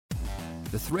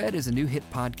The Thread is a new hit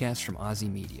podcast from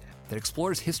Aussie Media that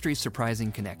explores history's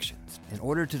surprising connections in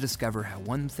order to discover how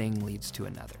one thing leads to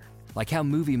another. Like how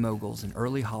movie moguls in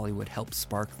early Hollywood helped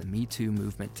spark the Me Too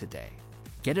movement today.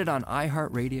 Get it on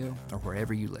iHeartRadio or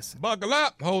wherever you listen. Buckle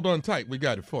up. Hold on tight. We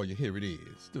got it for you. Here it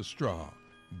is. The Strawberry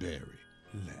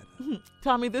Letter.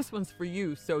 Tommy, this one's for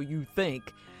you, so you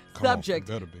think. Come on, Subject,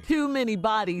 better be. too many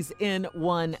bodies in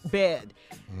one bed.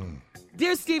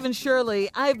 Dear Stephen Shirley,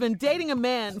 I've been dating a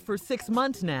man for 6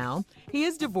 months now. He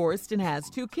is divorced and has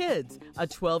 2 kids, a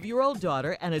 12-year-old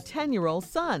daughter and a 10-year-old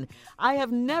son. I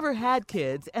have never had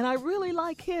kids, and I really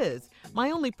like his. My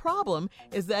only problem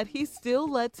is that he still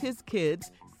lets his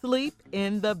kids sleep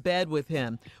in the bed with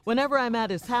him. Whenever I'm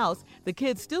at his house, the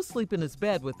kids still sleep in his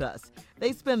bed with us.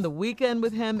 They spend the weekend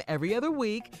with him every other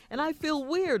week, and I feel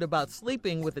weird about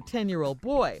sleeping with a 10-year-old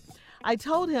boy. I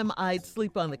told him I'd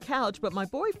sleep on the couch, but my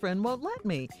boyfriend won't let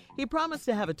me. He promised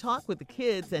to have a talk with the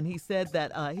kids, and he said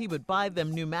that he would buy them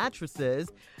new mattresses,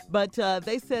 but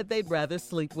they said they'd rather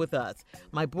sleep with us.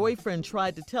 My boyfriend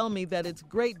tried to tell me that it's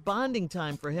great bonding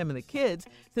time for him and the kids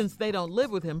since they don't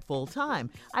live with him full time.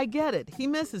 I get it. He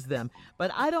misses them, but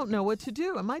I don't know what to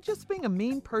do. Am I just being a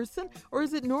mean person, or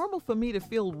is it normal for me to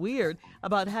feel weird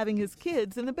about having his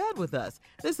kids in the bed with us?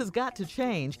 This has got to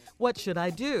change. What should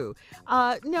I do?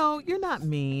 No, you're not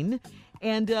mean,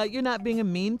 and you're not being a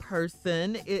mean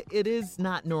person. It is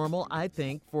not normal, I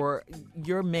think, for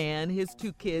your man, his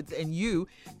 2 kids, and you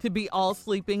to be all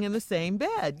sleeping in the same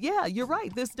bed. Yeah, you're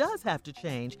right. This does have to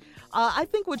change. I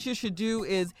think what you should do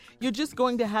is you're just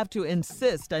going to have to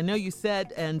insist. I know you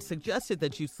said and suggested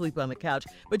that you sleep on the couch,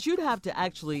 but you'd have to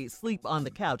actually sleep on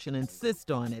the couch and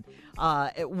insist on it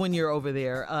when you're over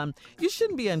there. You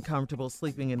shouldn't be uncomfortable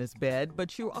sleeping in his bed,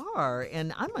 but you are,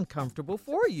 and I'm uncomfortable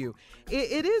for you.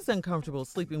 It is uncomfortable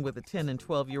sleeping with a 10 and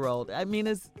 12-year-old. I mean,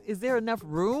 is there enough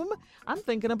room? I'm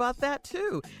thinking about that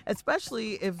too,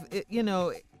 especially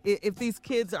if these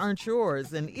kids aren't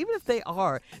yours, and even if they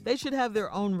are, they should have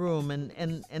their own room,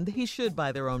 and he should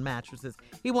buy their own mattresses.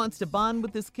 He wants to bond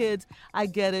with his kids. I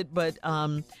get it, but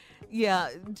yeah,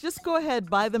 just go ahead,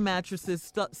 buy the mattresses,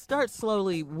 start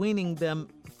slowly weaning them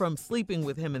from sleeping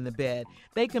with him in the bed.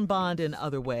 They can bond in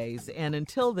other ways, and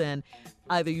until then,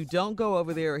 either you don't go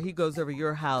over there or he goes over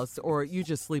your house, or you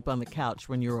just sleep on the couch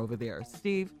when you're over there.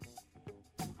 Steve?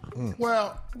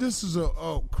 Well, this is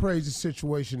a crazy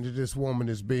situation that this woman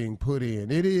is being put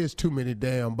in. It is too many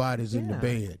damn bodies in the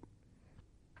bed.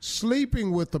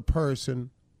 Sleeping with a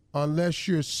person, unless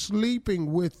you're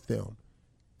sleeping with them,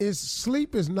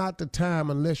 sleep is not the time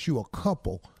unless you're a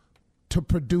couple to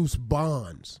produce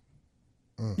bonds.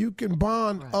 You can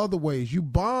bond other ways. You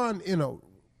bond in a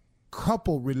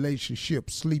couple relationship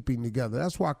sleeping together.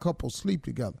 That's why couples sleep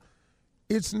together.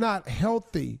 It's not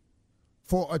healthy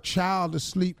for a child to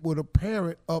sleep with a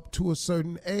parent up to a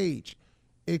certain age.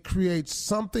 It creates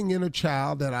something in a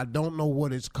child that I don't know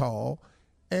what it's called,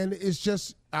 and it's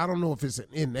just, I don't know if it's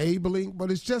enabling, but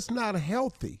it's just not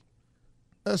healthy,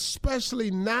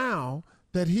 especially now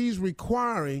that he's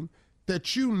requiring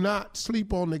that you not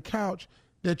sleep on the couch,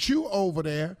 that you over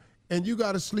there and you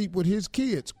got to sleep with his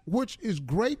kids, which is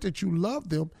great that you love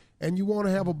them and you want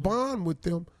to have a bond with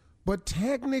them, but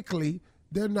technically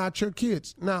they're not your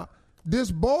kids. Now,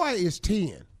 this boy is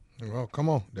 10. Well, come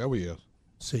on. There we is.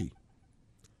 See.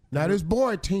 Now, this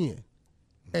boy 10.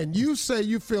 And you say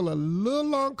you feel a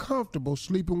little uncomfortable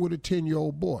sleeping with a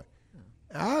 10-year-old boy.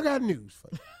 I got news for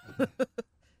you.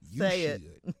 Say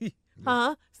it.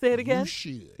 Huh? Say it again? You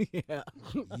should. Yeah.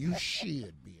 You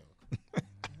should be.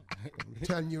 I'm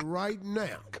telling you right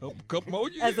now. Couple more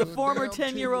years. As a former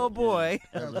 10-year-old boy.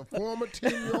 As a former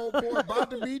 10-year-old boy about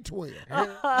to be 12.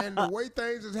 And the way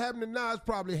things is happening now, it's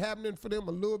probably happening for them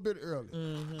a little bit early.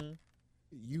 Mm-hmm.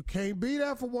 You can't be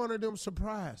there for one of them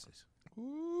surprises.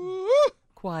 Ooh.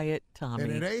 Quiet, Tommy.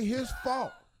 And it ain't his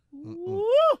fault.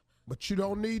 But you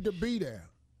don't need to be there.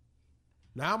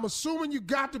 Now, I'm assuming you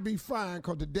got to be fine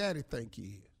because the daddy think he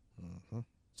is. Mm-hmm.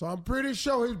 So I'm pretty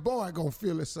sure his boy going to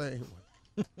feel the same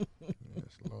way.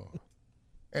 Yes, Lord.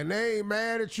 And they ain't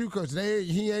mad at you because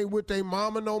he ain't with their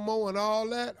mama no more and all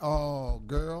that. Oh,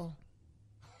 girl.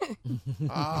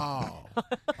 Oh.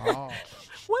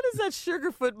 What is that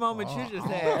Sugarfoot moment you just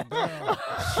had?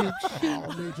 Shoot. I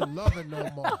don't need your loving no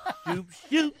more.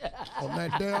 Shoot. On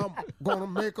that damn, gonna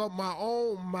make up my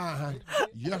own mind.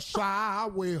 Yes, I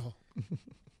will.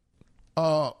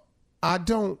 I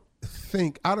don't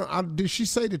think, did she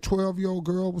say the 12-year-old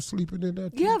girl was sleeping in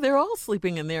that too? Yeah, they're all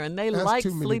sleeping in there, and they That's like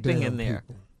too many sleeping damn in there.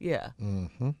 people. Yeah.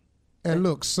 Mm-hmm. And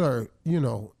look, sir,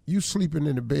 you sleeping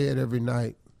in the bed every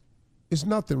night. It's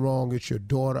nothing wrong. It's your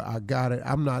daughter. I got it.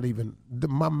 I'm not even,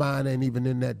 my mind ain't even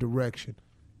in that direction.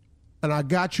 And I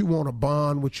got you on a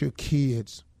bond with your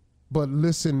kids. But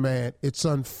listen, man, it's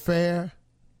unfair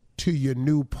to your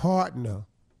new partner,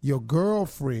 your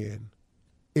girlfriend.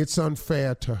 It's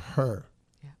unfair to her.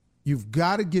 Yeah. You've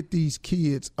got to get these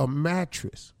kids a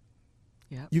mattress.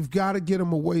 Yep. You've got to get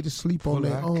them a way to sleep on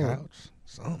their own. Couch.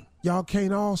 Y'all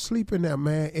can't all sleep in there,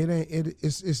 man.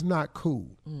 It's not cool.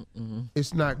 Mm-mm.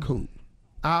 It's not cool.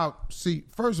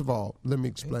 First of all, let me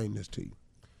explain this to you.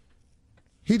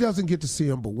 He doesn't get to see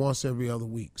him but once every other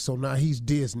week. So now he's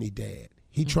Disney dad.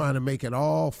 He trying to make it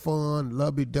all fun,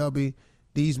 lovey-dovey.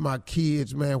 These my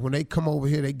kids, man. When they come over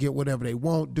here, they get whatever they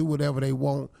want, do whatever they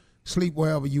want, sleep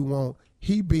wherever you want.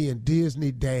 He being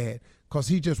Disney dad because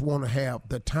he just want to have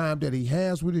the time that he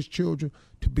has with his children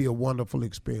to be a wonderful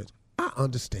experience. I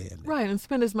understand that. Right, and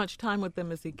spend as much time with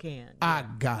them as he can. I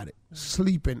got it.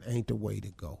 Sleeping ain't the way to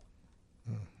go.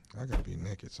 I got to be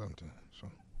naked sometimes. So.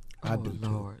 I do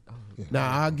too.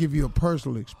 Now, I'll give you a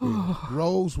personal experience.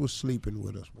 Rose was sleeping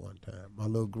with us one time, my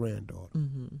little granddaughter.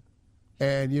 Mm-hmm.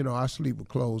 And, I sleep with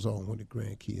clothes on when the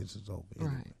grandkids is over.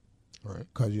 Right.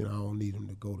 Because, I don't need them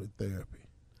to go to therapy.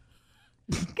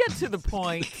 Get to the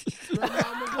point.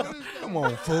 Grandmama, what is that? Come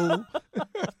on, fool.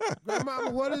 Grandmama,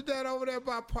 what is that over there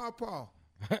by Pawpaw?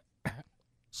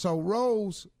 So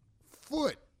Rose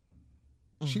foot,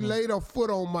 she laid her foot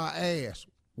on my ass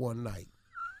one night.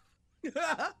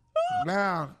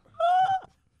 Now,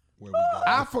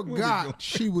 I forgot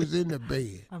she was in the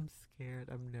bed. I'm scared.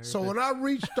 I'm nervous. So when I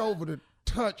reached over to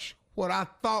touch what I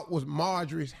thought was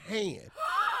Marjorie's hand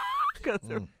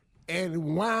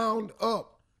and wound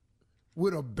up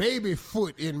with a baby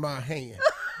foot in my hand,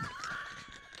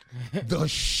 the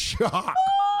shock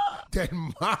that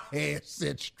my hand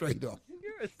set straight up.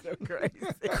 You're so crazy.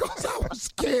 Because I was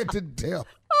scared to death.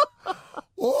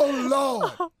 Oh,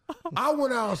 Lord. I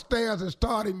went downstairs and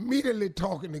started immediately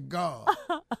talking to God.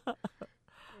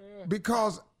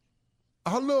 Because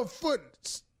her little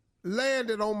foot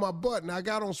landed on my butt, and I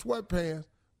got on sweatpants.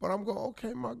 But I'm going,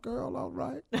 okay, my girl, all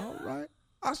right.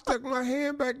 I stuck my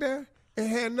hand back there and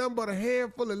had nothing but a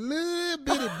handful of little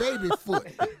bitty baby foot.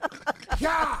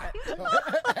 God!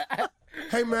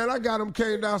 Hey, man, I got him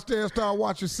came downstairs, started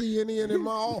watching CNN in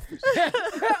my office.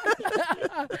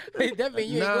 That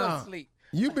means you ain't going to sleep.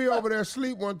 You be over there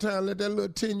asleep one time, let that little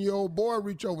 10-year-old boy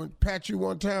reach over and pat you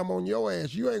one time on your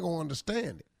ass. You ain't going to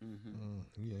understand it.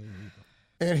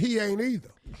 And he ain't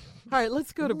either. All right,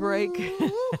 let's go to break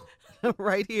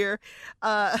right here.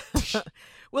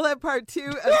 We'll have part 2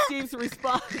 of Steve's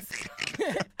response.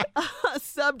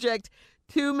 Subject,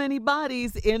 too many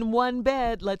bodies in one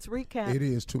bed. Let's recap. It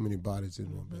is too many bodies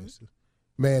in one bed.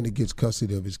 Man that gets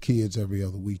custody of his kids every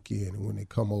other weekend, and when they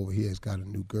come over here, he's got a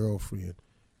new girlfriend.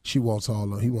 He wants all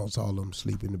of them to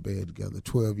sleep in the bed together. The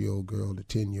 12-year-old girl, the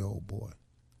 10-year-old boy,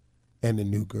 and the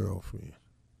new girlfriend.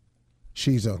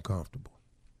 She's uncomfortable.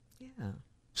 Yeah.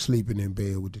 Sleeping in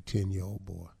bed with the 10-year-old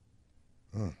boy.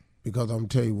 Because I'm going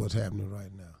to tell you what's happening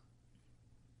right now.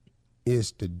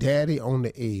 It's the daddy on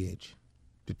the edge,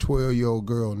 the 12-year-old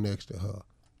girl next to her,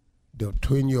 the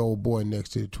 10-year-old boy next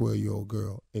to the 12-year-old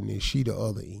girl, and then she the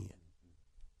other end.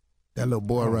 That little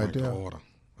boy right there.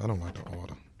 I don't like the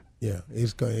order. Yeah,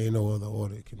 ain't no other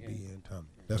order it can be in, Tommy.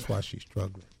 That's why she's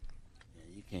struggling.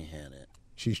 Yeah, you can't have that.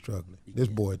 She's struggling. This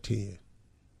boy 10.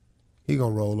 He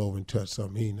gonna roll over and touch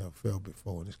something he never felt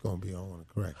before, and it's gonna be on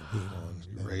a crack. And he ain't gonna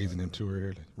understand. Raising him too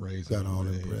early. Got all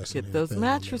them breasts. Get those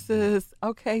mattresses.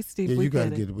 Okay, Steve. Yeah, we you gotta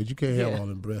get it, but you can't have all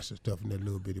them breasts and stuff in that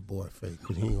little bitty boy face,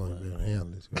 because he ain't gonna be able to handle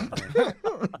this.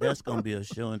 That's gonna be a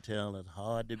show and tell that's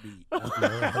hard to beat.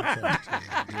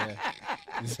 Yeah.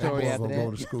 The story that after boy that. gonna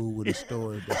go to school with a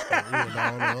story and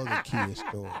all the other kids'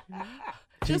 stories.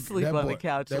 Just sleep on the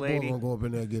couch, that lady. That boy gonna go up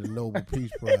in there and get a Nobel Peace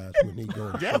Prize when he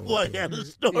goes. That boy got a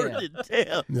story to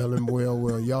tell. Yeah,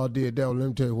 well, y'all did that. Let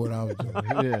me tell you what I was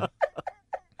doing.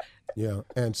 Yeah,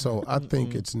 and so I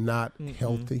think it's not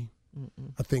healthy.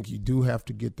 I think you do have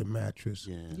to get the mattress.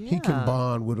 Yeah. He can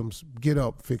bond with them, get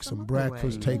up, fix some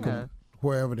breakfast, take them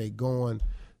wherever they going,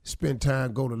 spend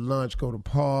time, go to lunch, go to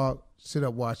park, sit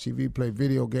up, watch TV, play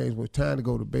video games. When it's time to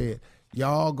go to bed,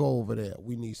 y'all go over there.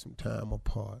 We need some time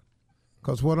apart.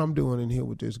 Because what I'm doing in here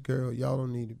with this girl, y'all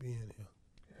don't need to be in here.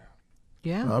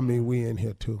 Yeah. I mean, we in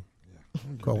here too.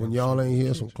 Because when y'all ain't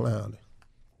here, some clowning.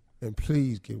 And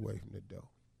please get away from the door.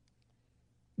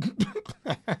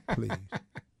 Please.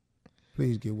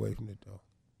 Please get away from the door.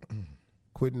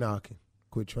 Quit knocking.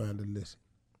 Quit trying to listen.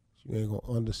 You ain't going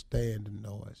to understand the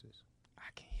noises.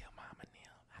 I can hear Mama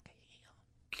now. I can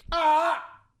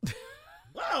hear.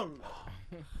 Whoa!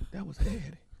 That was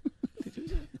Daddy. Did you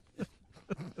just...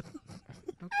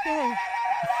 Okay.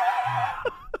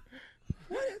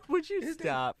 Would you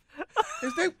stop?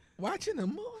 Watching a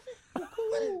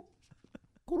movie?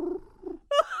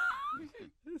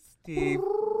 Steve.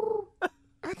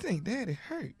 I think Daddy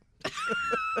hurt.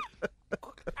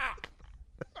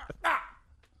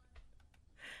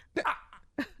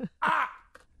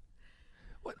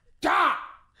 What?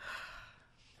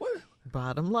 What?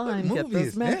 Bottom line, What get movie those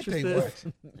is that they mattresses.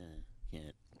 watching?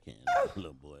 Can't.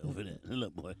 Little boy over there. Little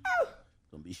boy.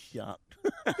 Gonna be shocked.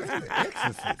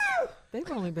 Exorcist. They've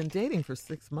only been dating for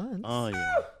 6 months. Oh,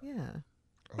 yeah. Yeah.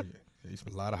 Oh, yeah. He's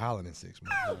a lot of hollering in 6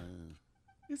 months.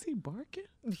 Is he barking?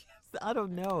 Yes, I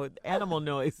don't know. Animal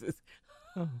noises.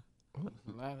 Sound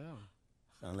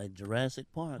like Jurassic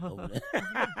Park over there.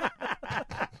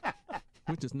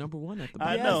 Which is number one at the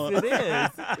I bar. know.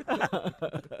 Yes,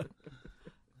 it is.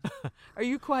 Are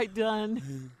you quite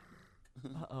done?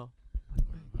 Uh-oh.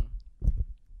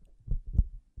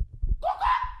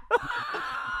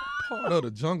 Part of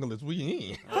the jungle is we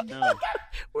in. I know.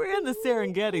 We're in the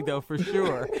Serengeti, though, for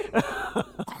sure.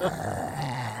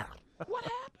 What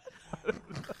happened?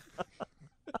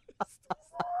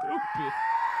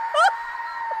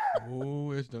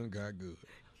 Oh, it's done got good.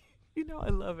 You know I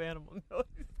love animal noises.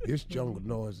 This jungle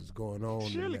noise is going on.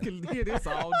 Shirley tonight. can hear this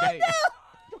all day.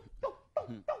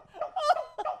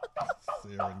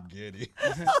 Serengeti.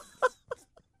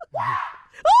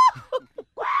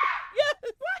 Why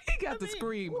he got to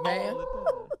scream, man?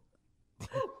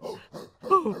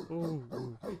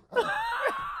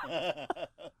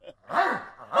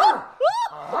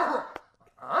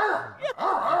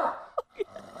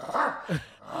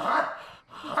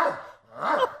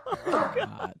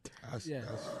 God. I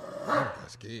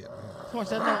got scared. Man. Of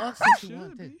course, I know oxygen.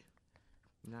 Should be.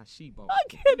 Nah, she both. I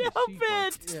can't help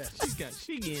it. Yeah,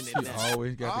 she in it She now.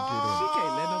 always got She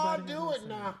can't let nobody do it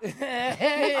now.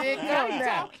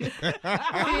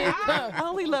 I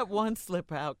only let one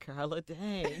slip out, Carla.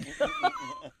 Dang.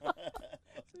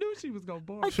 Knew she was gonna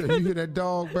bark. Sure, you hear that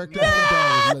dog back there? That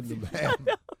dog was letting them have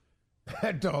it.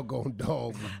 That doggone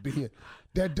dog was being.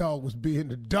 That dog was being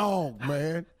the dog,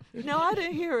 man. No, I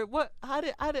didn't hear it. What?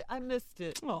 I missed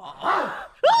it.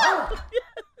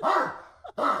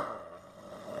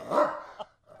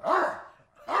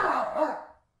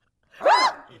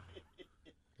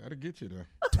 Gotta get you there.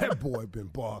 That boy been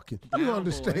barking. You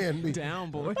understand me? Down,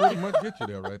 boy. Pretty much get you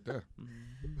there right there.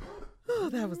 Oh,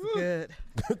 that was good.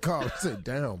 Carl said,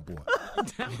 "Down, boy."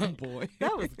 Down, boy.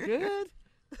 That was good.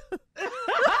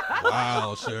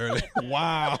 Wow, Shirley.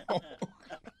 Wow.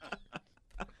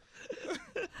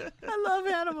 I love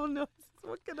animal noises.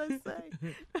 What can I say?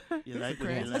 You like what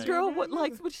you A like. girl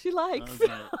likes what she likes.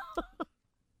 Okay.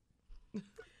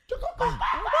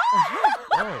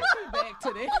 Oh, Back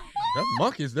to that. that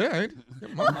monkey's there, ain't it?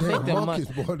 That monkey. Damn monkeys,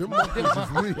 boy. Them monkeys is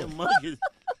real.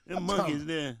 Them monkeys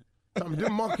there.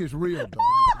 Them monkeys real,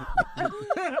 dog.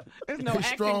 There's no They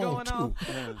acting strong going too. on.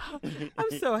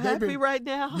 I'm so happy been- right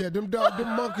now. Yeah, them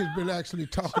monkeys been actually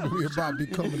talking to me about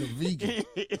becoming a vegan.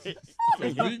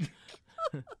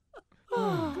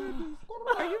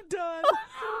 Are you done?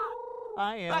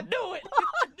 I am. I knew it.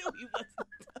 I knew he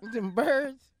wasn't. Them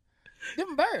birds.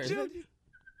 Them birds. Junior.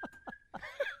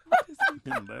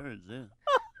 Them birds there.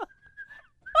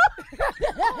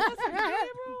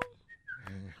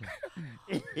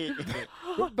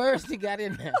 What birds he got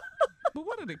in there? But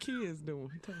what are the kids doing?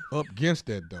 Up against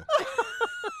that, though.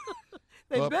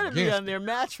 They Up better be against on their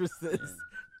mattresses.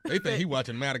 They think he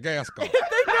watching Madagascar. They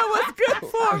know what's good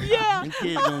for them, yeah. Them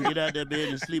kids gonna get out that bed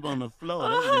and sleep on the floor.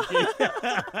 That's what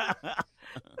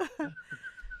them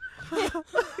kids-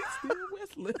 Still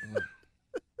whistling.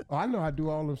 Oh, I know I do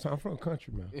all them sounds. I'm from the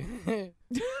country, man.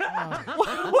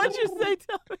 What'd you say,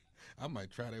 Tommy? I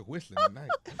might try that whistling tonight.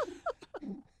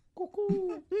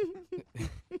 Cuckoo.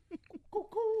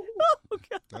 Cuckoo.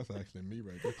 That's actually me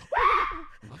right there.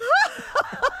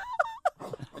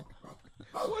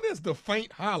 What is the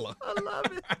faint holler? I love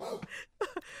it. All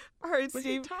right, But he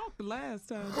Steve. talked the last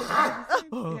time.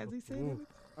 Has he said anything?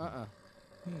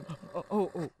 Oh,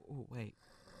 wait.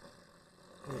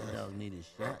 Dog needed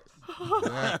shots.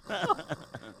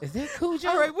 Is that Cujo?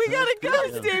 All right, we gotta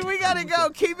go, Steve. We gotta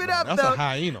go. Keep it up, That's though. a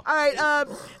hyena. All right,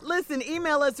 listen,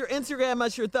 email us or Instagram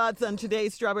us your thoughts on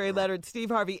today's Strawberry Letter at Steve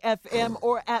Harvey FM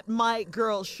or at My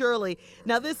Girl Shirley.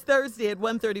 Now, this Thursday at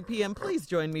 1:30 p.m., please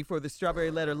join me for the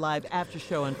Strawberry Letter Live After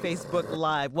Show on Facebook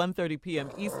Live, 1:30 p.m.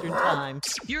 Eastern Time.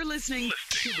 You're listening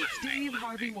to the Steve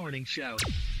Harvey Morning Show.